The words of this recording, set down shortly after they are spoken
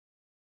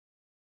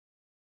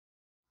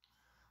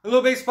Hello,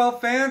 baseball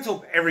fans.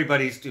 Hope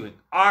everybody's doing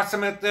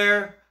awesome out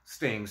there,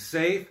 staying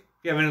safe.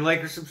 If you haven't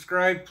liked or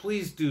subscribed,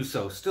 please do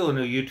so. Still a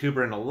new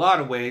YouTuber in a lot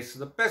of ways, so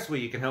the best way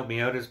you can help me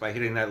out is by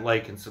hitting that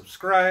like and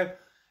subscribe,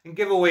 and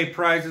give away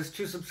prizes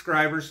to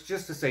subscribers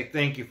just to say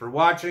thank you for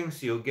watching,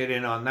 so you'll get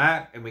in on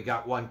that, and we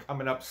got one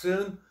coming up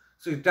soon,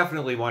 so you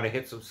definitely want to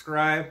hit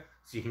subscribe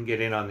so you can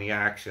get in on the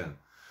action.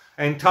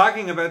 And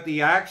talking about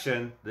the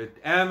action, the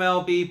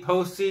MLB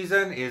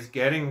postseason is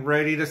getting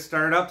ready to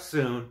start up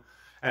soon.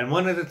 And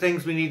one of the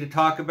things we need to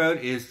talk about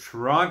is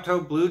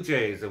Toronto Blue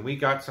Jays. And we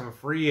got some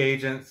free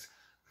agents,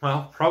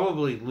 well,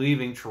 probably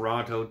leaving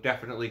Toronto,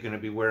 definitely going to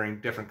be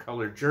wearing different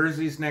colored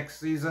jerseys next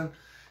season.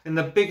 And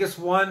the biggest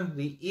one,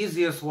 the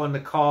easiest one to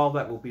call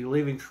that will be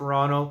leaving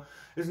Toronto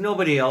is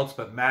nobody else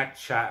but Matt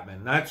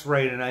Chapman. That's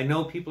right, and I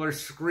know people are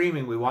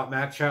screaming we want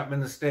Matt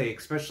Chapman to stay,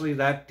 especially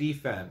that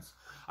defense.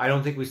 I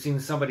don't think we've seen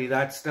somebody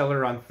that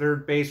stellar on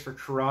third base for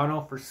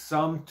Toronto for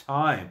some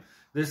time.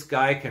 This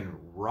guy can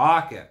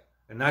rock it.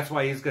 And that's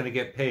why he's going to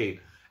get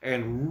paid,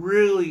 and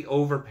really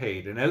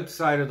overpaid, and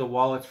outside of the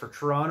wallets for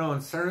Toronto,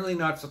 and certainly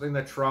not something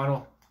that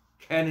Toronto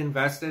can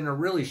invest in or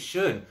really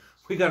should.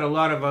 We got a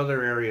lot of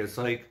other areas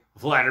like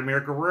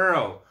Vladimir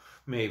Guerrero,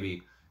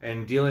 maybe,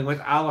 and dealing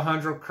with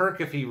Alejandro Kirk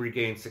if he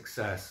regains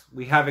success.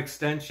 We have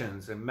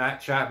extensions, and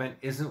Matt Chapman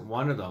isn't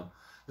one of them.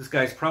 This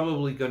guy's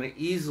probably going to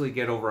easily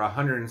get over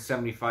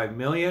 $175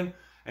 million,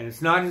 and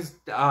it's not his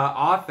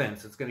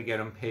offense that's going to get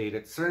him paid.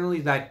 It's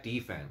certainly that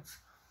defense.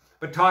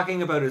 But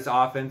talking about his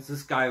offense,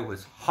 this guy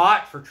was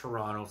hot for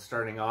Toronto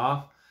starting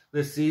off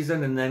this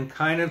season and then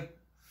kind of,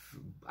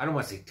 I don't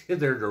want to say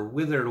tithered or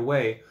withered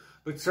away,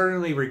 but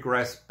certainly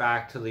regressed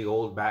back to the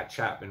old Matt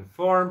Chapman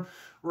form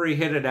where he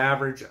hit an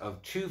average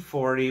of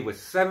 .240 with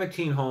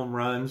 17 home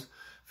runs,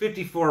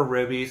 54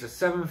 ribbies, a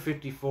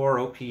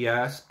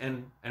 .754 OPS,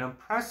 and an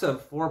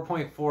impressive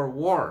 4.4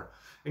 WAR.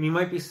 And you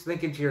might be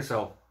thinking to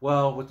yourself,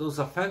 well, with those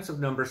offensive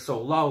numbers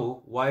so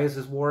low, why is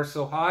his WAR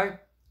so high?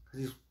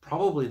 He's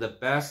probably the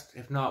best,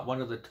 if not one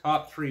of the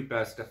top 3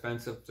 best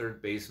defensive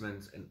third basemen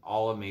in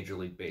all of Major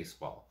League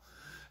Baseball.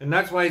 And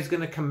that's why he's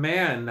going to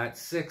command that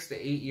 6 to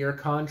 8 year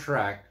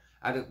contract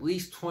at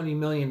least $20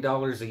 million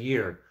a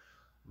year.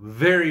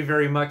 Very,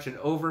 very much an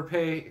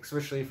overpay,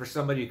 especially for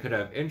somebody who could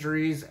have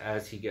injuries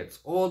as he gets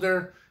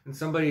older, and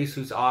somebody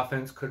whose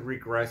offense could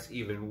regress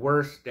even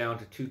worse down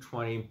to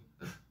 220,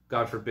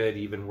 God forbid,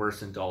 even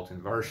worse than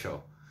Dalton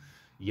Varsho.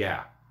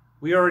 Yeah.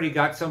 We already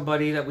got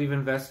somebody that we've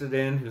invested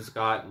in who's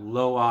got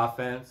low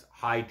offense,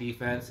 high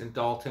defense in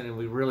Dalton, and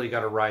we really got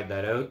to ride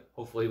that out.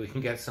 Hopefully we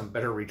can get some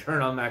better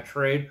return on that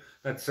trade.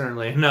 That's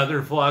certainly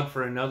another vlog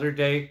for another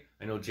day.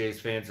 I know Jays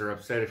fans are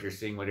upset if you're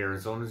seeing what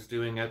Arizona's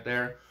doing out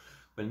there.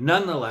 But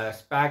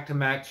nonetheless, back to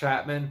Matt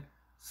Chapman.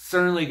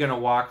 Certainly going to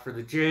walk for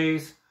the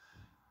Jays.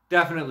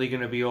 Definitely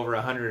going to be over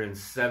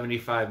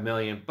 $175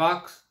 million.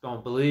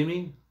 Don't believe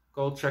me?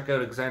 Go check out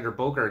Alexander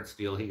Bogaerts'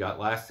 deal he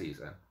got last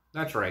season.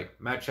 That's right,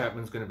 Matt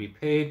Chapman's going to be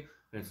paid,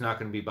 and it's not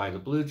going to be by the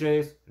Blue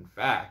Jays. In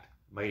fact,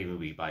 it might even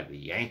be by the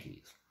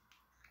Yankees.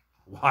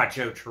 Watch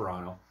out,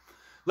 Toronto.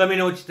 Let me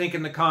know what you think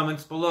in the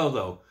comments below,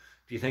 though.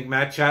 Do you think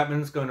Matt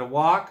Chapman's going to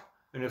walk?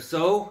 And if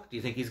so, do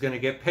you think he's going to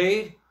get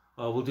paid?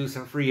 We'll do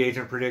some free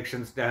agent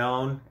predictions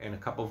down in a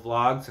couple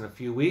vlogs in a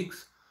few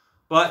weeks.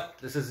 But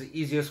this is the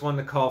easiest one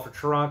to call for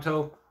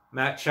Toronto.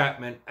 Matt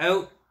Chapman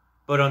out.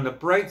 But on the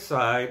bright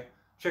side,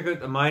 check out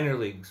the minor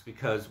leagues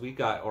because we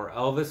got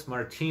Elvis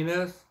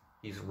Martinez.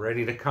 He's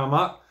ready to come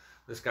up.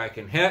 This guy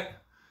can hit.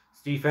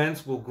 His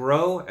defense will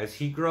grow as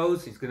he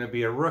grows. He's going to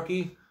be a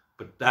rookie,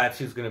 but that's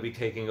who's going to be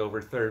taking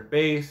over third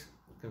base.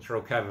 You can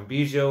throw Kevin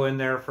Biggio in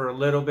there for a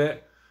little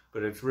bit,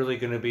 but it's really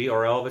going to be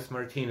Elvis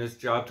Martinez's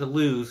job to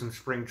lose in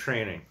spring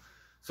training.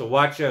 So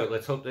watch out.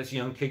 Let's hope this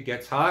young kid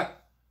gets hot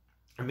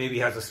and maybe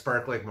has a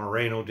spark like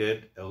Moreno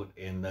did out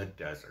in the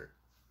desert.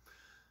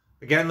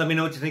 Again, let me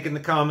know what you think in the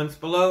comments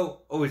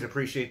below. Always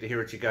appreciate to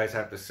hear what you guys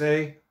have to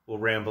say. We'll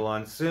ramble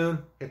on soon.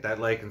 Hit that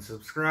like and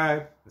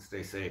subscribe, and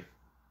stay safe.